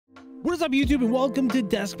What is up, YouTube, and welcome to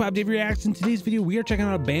DeskPopDave Reacts. In today's video, we are checking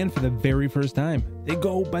out a band for the very first time. They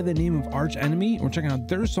go by the name of Arch Enemy, and we're checking out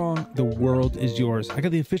their song, The World Is Yours. I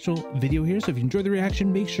got the official video here, so if you enjoyed the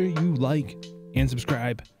reaction, make sure you like and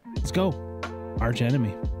subscribe. Let's go, Arch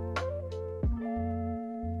Enemy.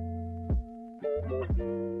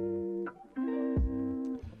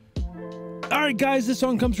 Alright guys, this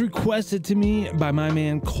song comes requested to me by my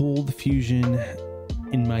man Cold Fusion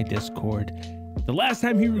in my Discord. The last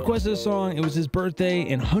time he requested a song, it was his birthday,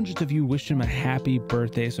 and hundreds of you wished him a happy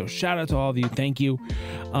birthday. So shout out to all of you. Thank you.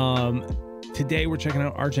 Today we're checking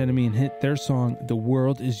out Arch Enemy and hit their song, The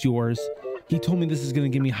World Is Yours. He told me this is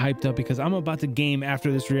going to get me hyped up because I'm about to game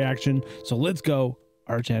after this reaction. So let's go,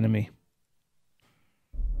 Arch Enemy.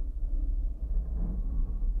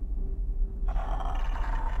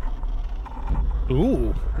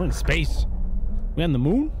 Ooh, we're in space. We on the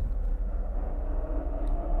moon?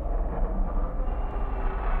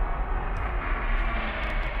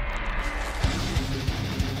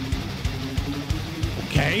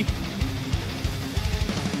 Okay.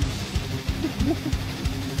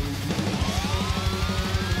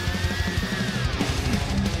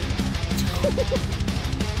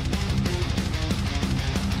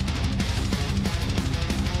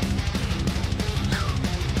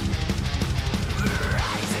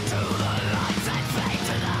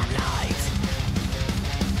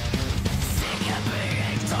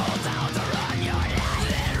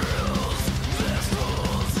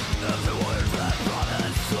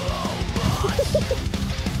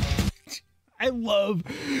 I love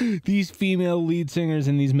these female lead singers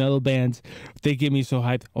in these metal bands. They get me so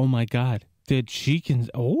hyped. Oh my god, dude, she can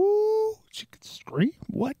scream.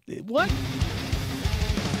 What?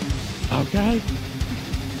 Okay.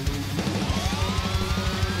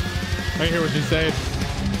 I hear what you said.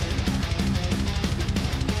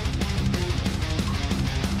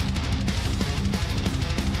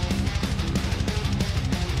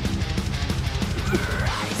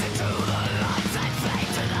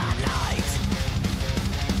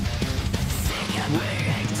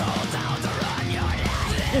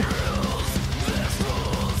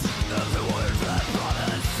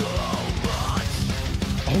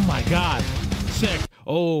 Oh my god, sick.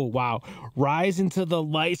 Oh wow, rise into the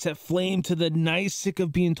lights that flame to the night, sick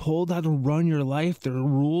of being told how to run your life. There are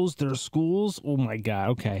rules, there are schools. Oh my god,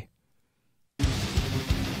 okay,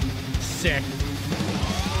 sick.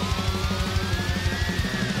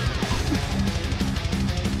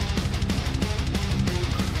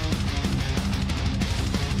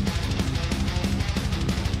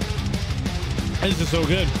 This is so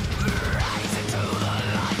good.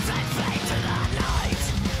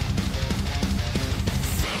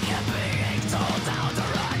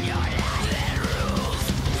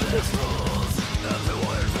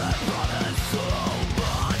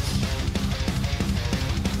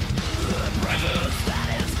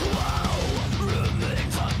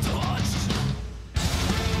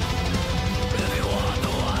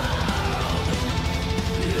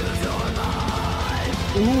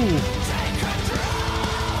 Ooh.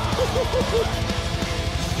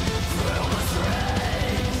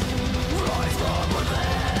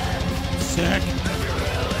 Sick.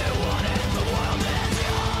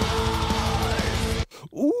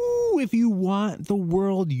 Ooh, if you want the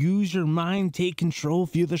world, use your mind, take control,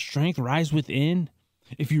 feel the strength rise within.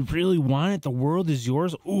 If you really want it, the world is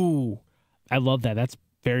yours. Ooh, I love that. That's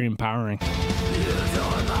very empowering.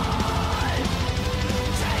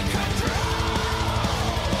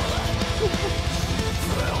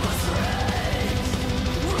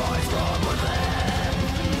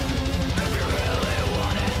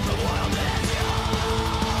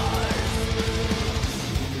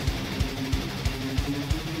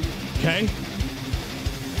 Okay.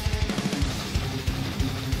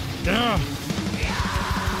 Ugh.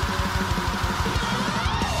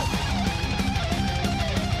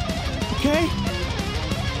 Okay.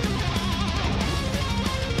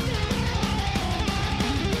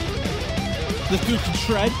 This dude can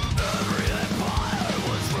shred.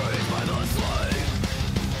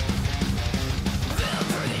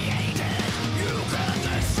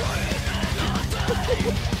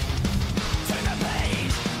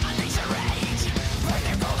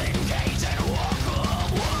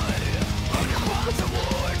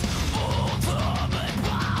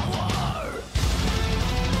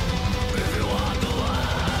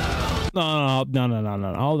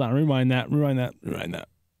 No. Hold on. Rewind that.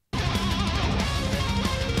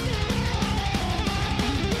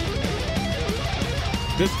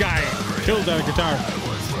 This guy killed that guitar.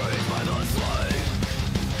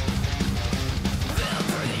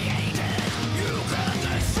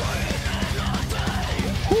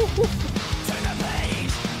 Whew.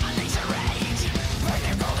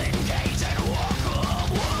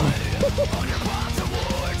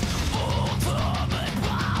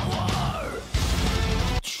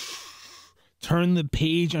 Turn the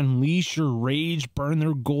page, unleash your rage, burn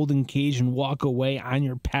their golden cage, and walk away on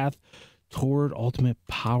your path toward ultimate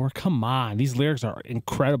power. Come on, these lyrics are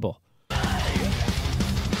incredible.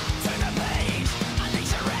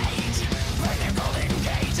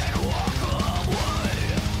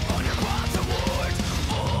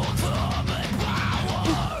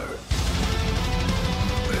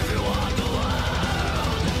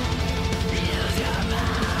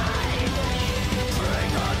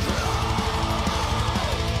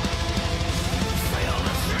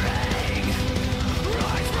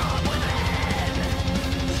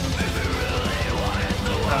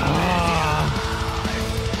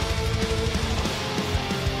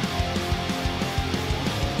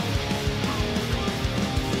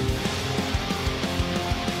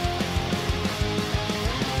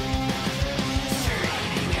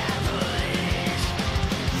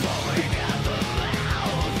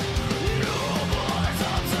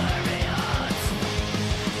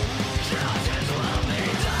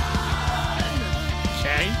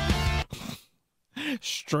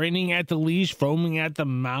 Straining at the leash, foaming at the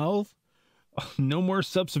mouth. No more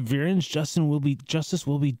subservience. Justice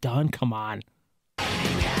will be done. Come on.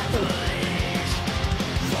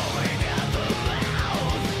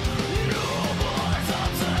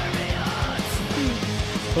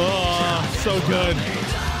 Oh, so good.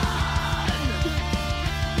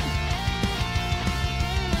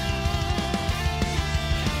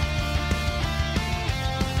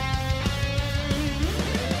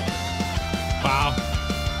 Wow.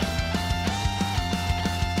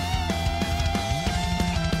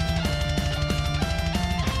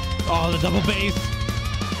 Oh, the double bass.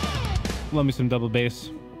 Love me some double bass.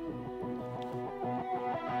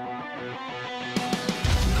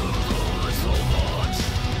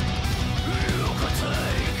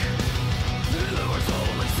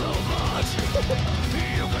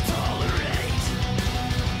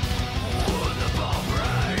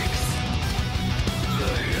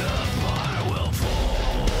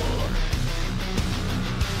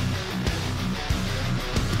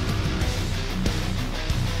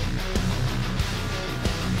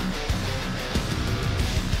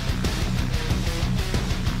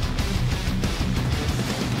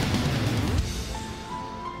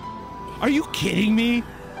 Are you kidding me?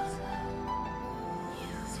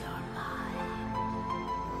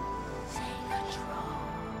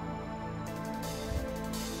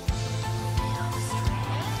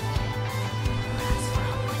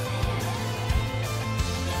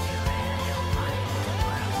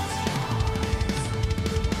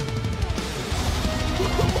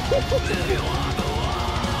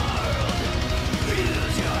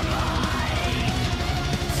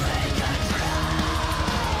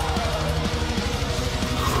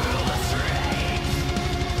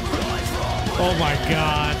 Oh my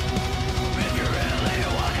God.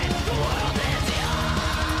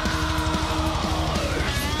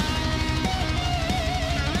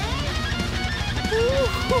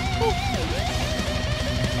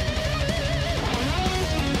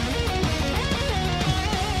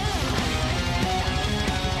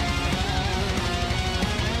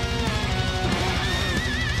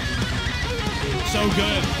 So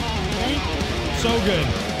good. So good.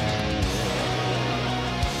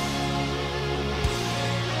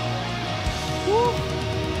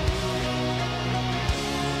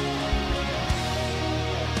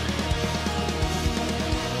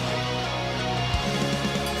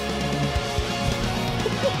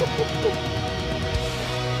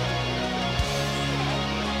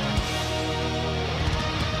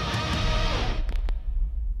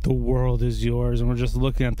 The world is yours, and we're just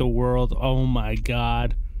looking at the world. Oh my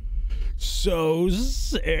God. So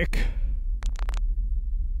sick.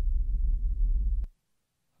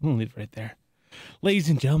 I'm gonna leave it right there. Ladies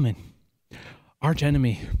and gentlemen, Arch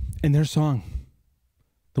Enemy and their song,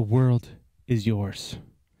 The World Is Yours.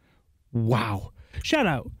 Wow. Shout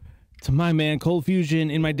out to my man Cold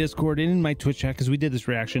Fusion in my Discord and in my Twitch chat, because we did this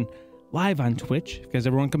reaction live on Twitch. Because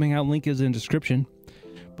everyone coming out, link is in the description.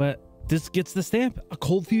 But this gets the stamp, a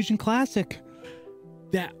Cold Fusion classic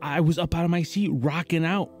that I was up out of my seat rocking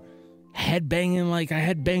out, headbanging like I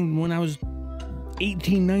headbanged when I was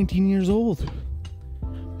 18, 19 years old.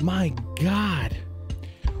 My God.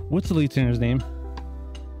 What's the lead singer's name?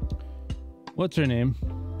 What's her name?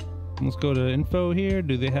 Let's go to info here.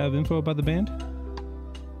 Do they have info about the band?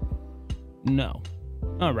 No.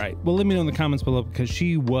 All right. Well, let me know in the comments below, because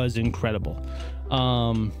she was incredible.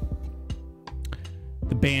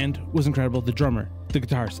 The band was incredible. The drummer, the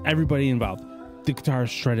guitarist, everybody involved. The guitarist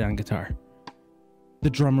shredded on guitar. The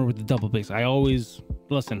drummer with the double bass. I always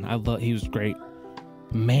listen. He was great.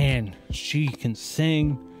 Man, she can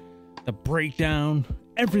sing. The breakdown,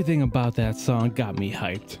 everything about that song got me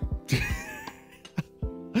hyped.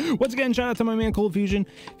 Once again, shout out to my man Cold Fusion.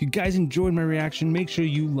 If you guys enjoyed my reaction, make sure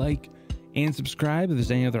you like and subscribe. If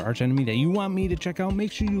there's any other arch enemy that you want me to check out,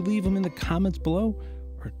 make sure you leave them in the comments below,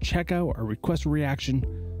 or check out or request a reaction.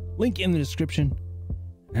 Link in the description.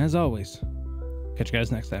 As always, catch you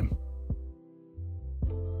guys next time.